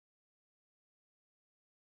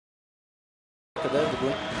ishtirokida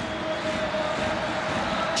bugun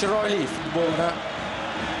chiroyli futbolni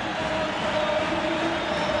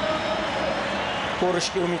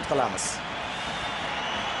ko'rishga umid qilamiz.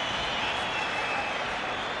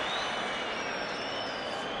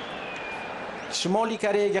 Shimoliy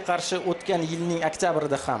Koreyaga qarshi o'tgan yilning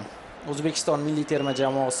oktyabrida ham O'zbekiston milliy terma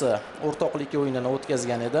jamoasi o'rtoqlik o'yinini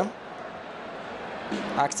o'tkazgan edi.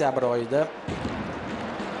 Oktyabr oyida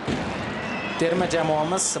terma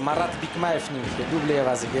jamoamiz Marat Bikmayevning dubli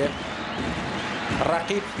evaziga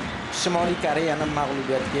raqib Shimoliy Koreyani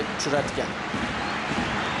mag'lubiyatga uchratgan.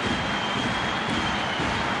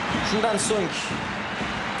 Shundan so'ng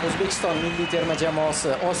O'zbekiston milliy terma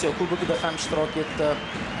jamoasi Osiyo Kubogida ham ishtirok etdi.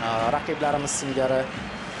 Raqiblarimiz singari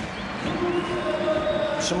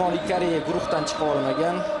Shimoliy Koreya guruhdan chiqa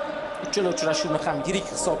olmagan. Uchala uchrashuvni ham yirik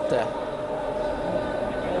hisobda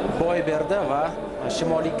boy berdi va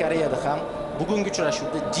Shimoliy Koreyada ham bugungi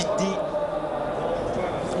uchrashuvda jiddiy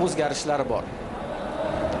o'zgarishlar bor.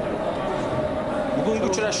 Bugungi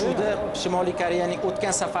uchrashuvda Shimoliy Koreyaning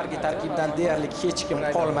o'tgan safargi tarkibdan deyarli hech kim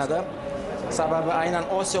qolmadi. Sababi aynan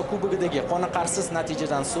Osiyo Kubogidagi qoniqarsiz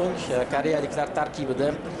natijadan so'ng koreyaliklar tarkibida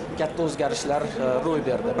katta o'zgarishlar ro'y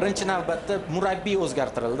berdi. Birinchi navbatda murabbiy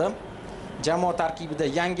o'zgartirildi. Jamoa tarkibida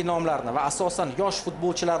yangi nomlarni va asosan yosh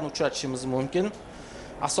futbolchilarni uchratishimiz mumkin.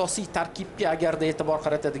 Asosiy tarkibga agarda e'tibor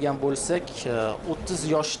qaratadigan bo'lsak, 30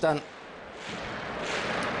 yoshdan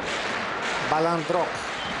balandroq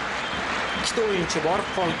ikkita o'yinchi bor.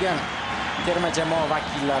 Qolgan terma jamoa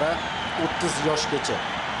vakillari 30 yoshgacha.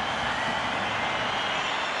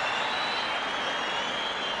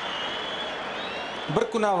 Bir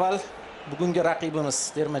kun avval bugungi raqibimiz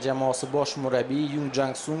terma jamoasi bosh murabbiyi Yung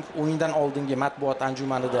Jang-sung o'yindan oldingi matbuot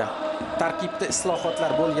anjumanida tarkibda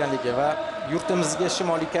islohotlar bo'lganligi va yurtimizga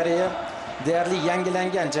Shimoliy Koreya deyarli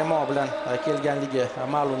yangilangan jamoa bilan kelganligi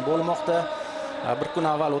ma'lum bo'lmoqda. Bir kun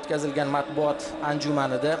avval o'tkazilgan matbuot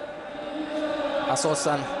anjumanida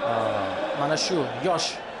asosan mana shu yosh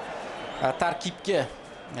tarkibga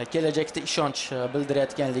kelajakda ishonch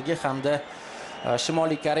bildirayotganligi hamda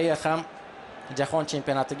Shimoliy Koreya ham Jahon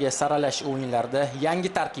chempionatiga saralash o'yinlarida yangi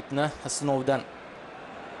tarkibni sinovdan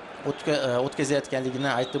o'tkazayotganligini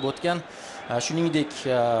aytib o'tgan. Shuningdek,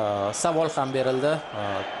 savol ham berildi.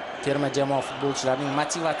 Terma jamoa futbolchilarining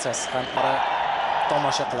motivatsiyasi ham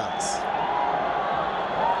tomosha qilamiz.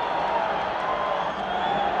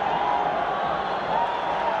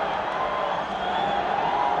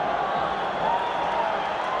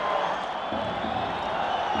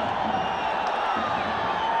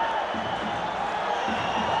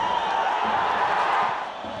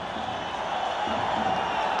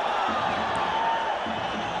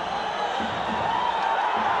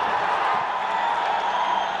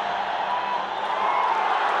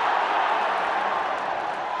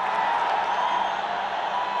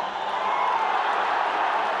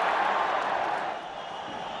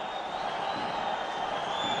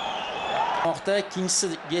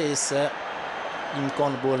 Ikkinchisiga esa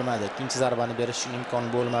imkon bo'lmadi. Ikkinchi zarbani berish uchun imkon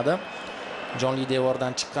bo'lmadi. Jonli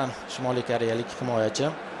devordan chiqqan Shimoliy koreyalik himoyachi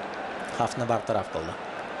xavfni bartaraf qildi.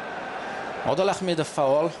 Odil Ahmedov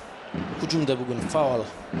faol, hujumda bugun faol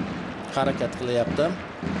harakat qilyapti.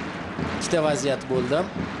 Ikkita vaziyat bo'ldi.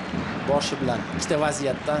 Boshi bilan ikkita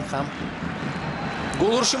vaziyatdan ham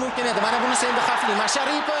gol urishi mumkin edi. Mana bunisi endi xavfli.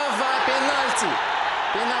 Masharipov va penalti.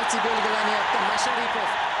 Penalti belgilanyapti. Masharipov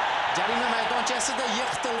jarima maydonchasida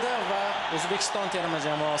yiqitildi va O'zbekiston terma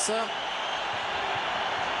jamoasi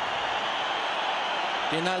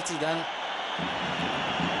penaltidan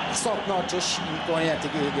hisobni ochish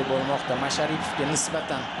imkoniyatiga ega bo'lmoqda. Masharipovga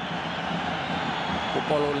nisbatan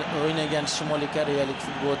qo'pol o'ynagan Shimoliy koreyalik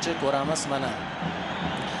futbolchi ko'ramiz. Mana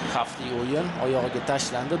xavfli o'yin, oyog'iga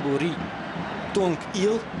tashlandi. Bu Ri Tong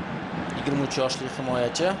Il, 23 yoshli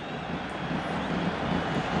himoyachi.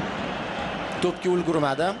 To'pga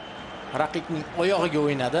ulgurmadi. Raqibning oyog'iga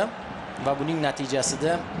o'ynadi va buning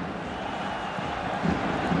natijasida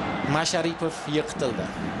Masharipov yiqitildi.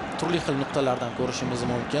 Turli xil nuqtalardan ko'rishimiz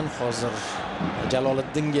mumkin. Hozir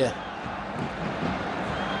Jaloliddinga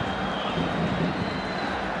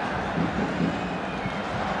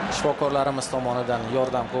shifokorlarimiz tomonidan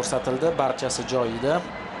yordam ko'rsatildi. Barchasi joyida.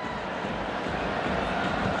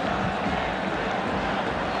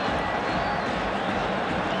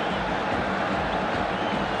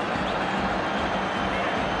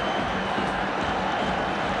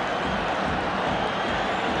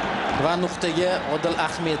 Va nuqtaga Odil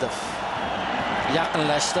Ahmedov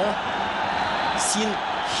yaqinlashdi. Sin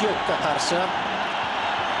Hyokka qarshi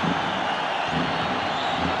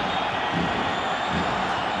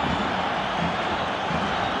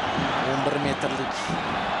 11 metrlik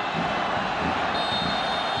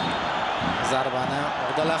Zarbani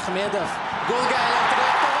Odil Ahmedov golga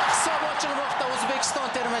aylantiryapti va hisob ochilmoqda. O'zbekiston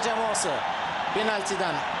terma jamoasi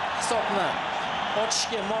penaltidan hisobni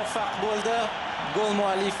ochishga muvaffaq bo'ldi. Gol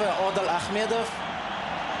muallifi Odil Ahmedov.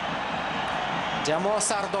 Jamoa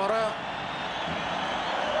sardori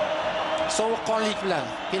sovuqqonlik bilan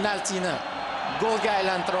penaltini golga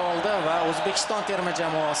aylantira oldi va O'zbekiston terma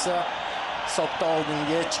jamoasi hisobda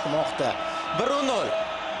oldinga chiqmoqda. 1-0.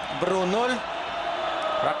 1-0.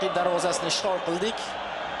 Raqib darvozasini ishg'ol qildik.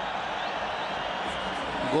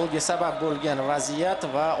 Golga sabab bo'lgan vaziyat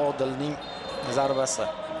va Odilning zarbasi.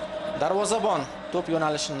 Darvozabon to'p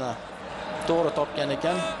yo'nalishini to'g'ri topgan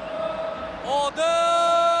ekan.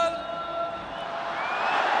 Odil!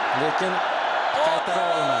 Lekin qaytara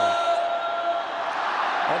olmadi.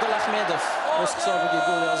 Odil Ahmedov o'z hisobiga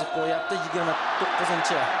gol yozib qo'yapti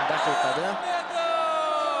 29-daqiqada.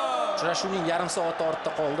 Uchrashuvning yarim soati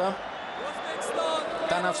ortda qoldi.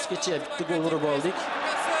 Tanaffusgacha bitta gol urib oldik.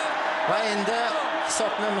 Va endi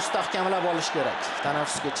hisobni mustahkamlab olish kerak.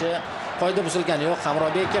 Tanaffusgacha qoida buzilgani yo'q.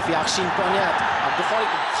 Hamrobekov yaxshi imkoniyat.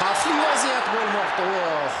 Abduxoliq xavfli vaziyat bo'lmoqda.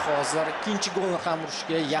 Hozir ikkinchi golni ham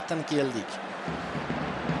urishga yaqin keldik.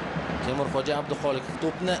 Temurxo'ja Abduxoliqov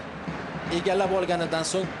to'pni egallab olganidan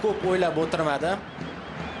so'ng ko'p o'ylab o'tirmadi.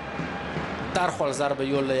 Darhol zarba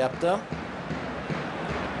yo'llayapti.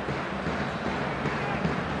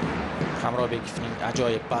 Hamrobekovning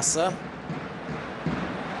ajoyib pasi.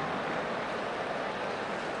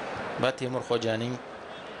 Va Temurxo'janing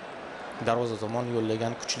darvoza tomon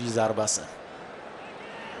yo'llagan kuchli zarbasi.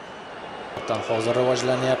 Hozir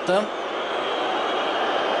rivojlanyapti.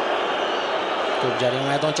 To'p jarima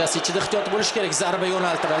maydonchasi ichida ehtiyot bo'lish kerak. Zarba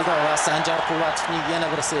yo'naltirildi va Sanjar Quvvatovning yana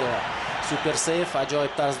bir seyvi. Super seyv,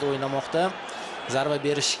 ajoyib tarzda o'ynamoqda. Zarba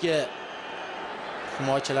berishga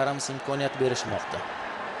himoyachilarimiz imkoniyat berishmoqda.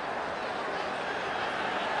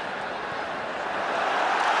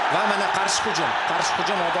 Va mana qarshi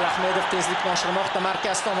hujum Odil Ahmedov tezlikni oshirmoqda.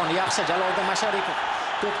 Markaz tomon yaxshi Jaloliddin Masharipov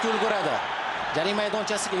to'pga ulguradi. Jarima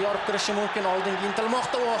maydonchasiga yorib kirishi mumkin. Oldinga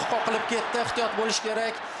intilmoqda, u qoqilib ketdi. Ehtiyot bo'lish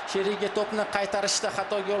kerak. Sheriga to'pni qaytarishda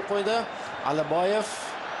xatoga yo'l qo'ydi. Aliboyev,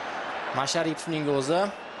 Masharipovning o'zi.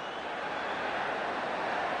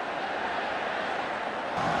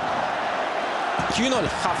 Kinol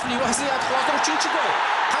xavfli vaziyat, hozir 3-chi gol.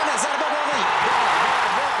 Qani zarba bormi?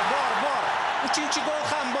 Bor. 3-chi gol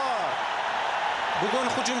ham bor. Bugun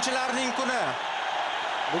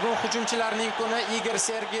hujumchilarning kuni Igor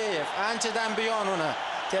Sergeyev. Anchadan buyon uni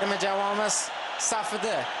terma jamoamiz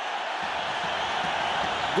safida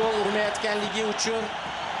gol urmayotganligi uchun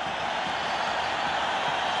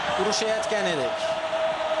urushayotgan edik.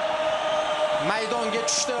 Maydonga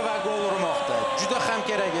tushdi va gol urmoqda. Juda ham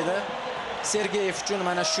kerak edi. Sergeyev uchun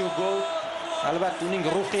mana shu gol albatta uning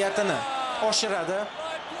ruhiyatini oshiradi.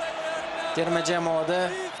 Terma jamoada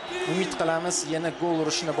umid qilamiz yana gol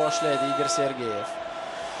urishni boshlaydi Igor Sergeyev.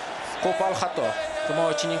 Qo'pol xato.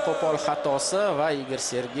 Himoyachining qo'pol xatosi va Igor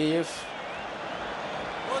Sergeyev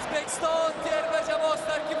O'zbekiston terma jamoasi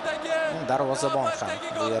tarkibidagi darvozabon ham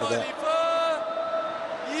bu yerda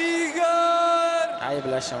Igor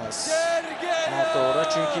ayblashimiz noto'g'ri,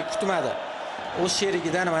 chunki kutmadi. O'z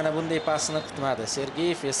sherigidan mana bunday pasni kutmadi.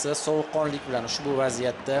 Sergeyev esa sovuqqonlik bilan ushbu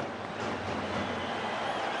vaziyatda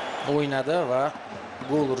o'ynadi va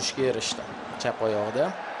gol urishga erishdi. Chap oyog'ida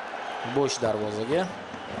bo'sh darvozaga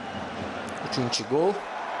 3-chi gol.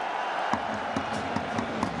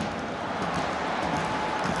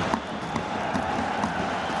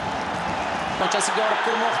 Maydonchasiga yorib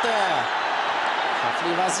kirmoqda.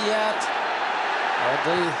 Xavfli vaziyat.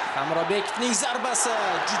 Odil Hamrobekovning zarbasi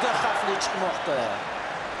juda xavfli chiqmoqda.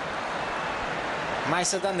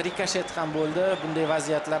 Maysadan rikoshet ham bo'ldi. Bunday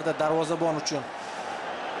vaziyatlarda darvozabon uchun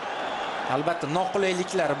albatta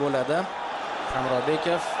noqulayliklar bo'ladi.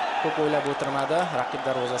 Hamrobekov ko'p o'ylab o'tirmadi. Raqib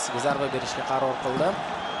darvozasiga zarba berishga qaror qildi.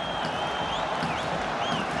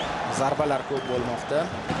 Zarbalar ko'p bo'lmoqda.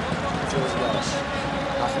 O'zgarish.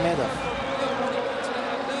 Ahmedov.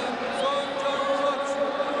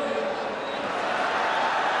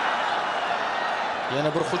 Yana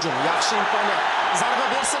bir hujum. Yaxshi imkoniyat. Zarba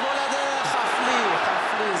bersa bo'ladi. Xavfli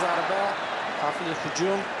zarba, xavfli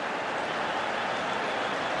hujum.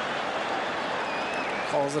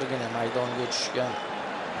 Hozirgina maydonga tushgan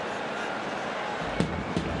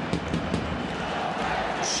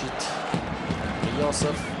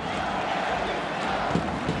Yosif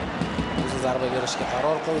o'zi zarba berishga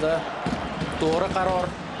qaror qildi. To'g'ri qaror.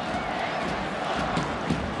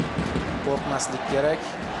 Qo'rqmaslik kerak.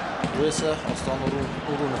 Bu esa Oston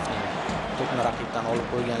Urunovning to'pni raqibdan olib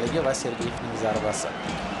qo'yganligi va Sergeyevning zarbasi.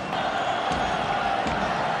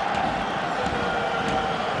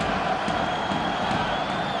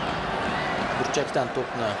 Burchakdan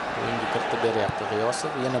to'pni o'yinga kiritib beryapti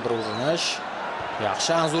G'iyosov. Yana bir urinish.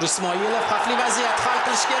 Yaxshi, Anzur Ismoilov xavfli vaziyat hal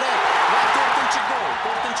qilish kerak va 4-gol.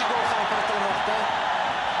 4-gol ham kiritilmoqda.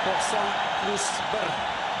 90+1.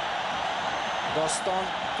 Doston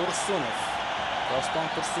Tursunov. Doston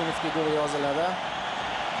Tursunovga gol yoziladi.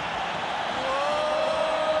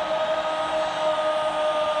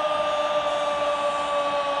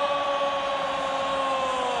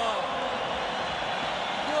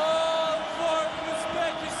 Goal for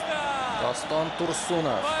Uzbekiston. Doston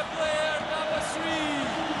Tursunov. By player number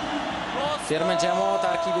 3. Terma jamoa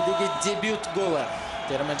tarkibidagi debyut goli.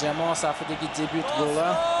 Terma jamoa safidagi debyut goli va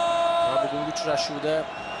bugungi uchrashuvda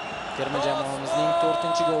terma jamoamizning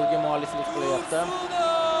 4-goliga mualliflik qilyapti.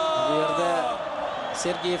 Bu yerda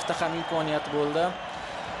Sergeyevda ham imkoniyat bo'ldi.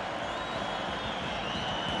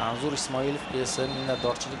 Anzur Ismoilovga esa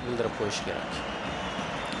minnatdorchilik bildirib qo'yish kerak.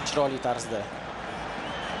 Chiroyli tarzda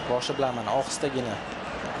boshi bilan mana ohistagina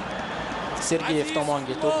Sergeyev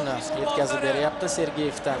tomonga to'pni yetkazib beryapti.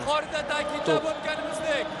 Sergeyevdan Yuqorida ta'kidlab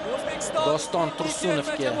o'tganimizdek, O'zbekiston Doston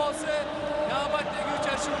Tursunovga navbatdagi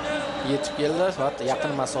uchrashuvni yetib keldi va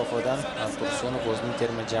yaqin masofadan Tursunov o'zining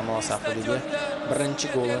terma jamoa safidagi birinchi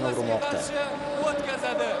golini urmoqda.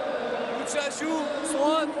 o'tkazadi. Uchrashuv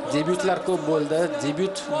soat Debyutlar ko'p bo'ldi,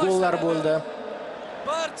 debyut gollar bo'ldi.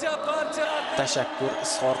 barcha Tashakkur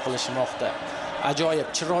izhor qilishmoqda. Ajoyib,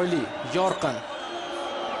 chiroyli, yorqin,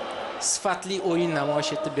 sifatli o'yin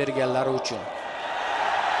namoyish etib berganlari uchun.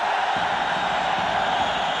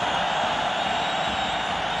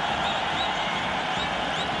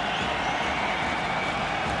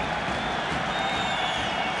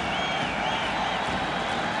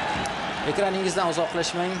 Ekraningizdan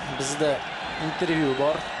uzoqlashmang, bizda intervyu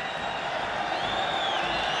bor.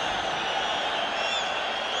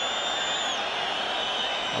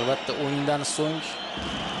 Albatta o'yindan so'ng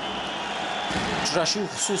uchrashuv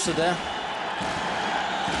xususida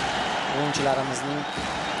o'yinchilarimizning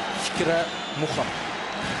fikri muhim.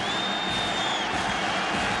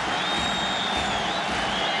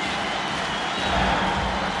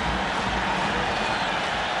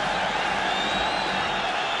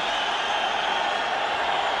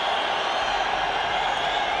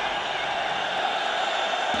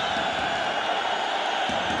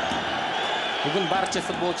 Bugun barcha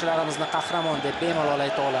futbolchilarimizni qahramon deb bemalol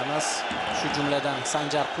ayta olamiz. Shu jumladan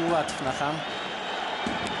Sanjar Quvvatovni ham.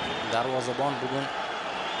 Darvozabon bugun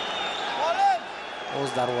o'z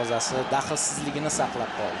darvozasi daxlsizligini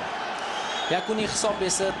saqlab qoldi. Yakuniy hisob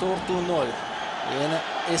esa 4-0. Yana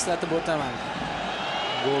eslatib o'taman.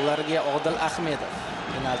 Gollarga Odil Ahmedov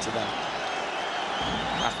penaltidan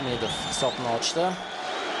Ahmedov hisobni ochdi.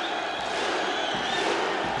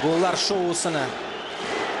 Gollar shousini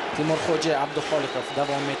Timurxo'ja Abduxoliqov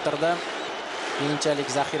davom ettirdi. Keyinchalik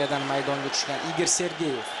zaxiradan maydonga tushgan Igor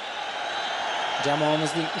Sergeyev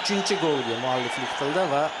jamoamizning 3-goliga mualliflik qildi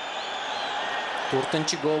va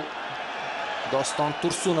 4-gol Doston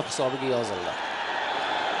Tursunov hisobiga yozildi.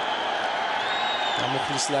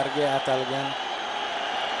 Muxlislarga atalgan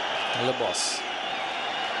libos.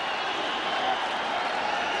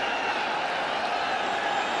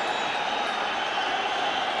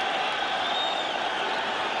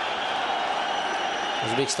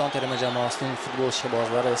 O'zbekiston terma jamoasining futbol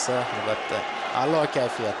ishqibozlari esa albatta a'lo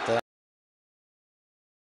kayfiyatda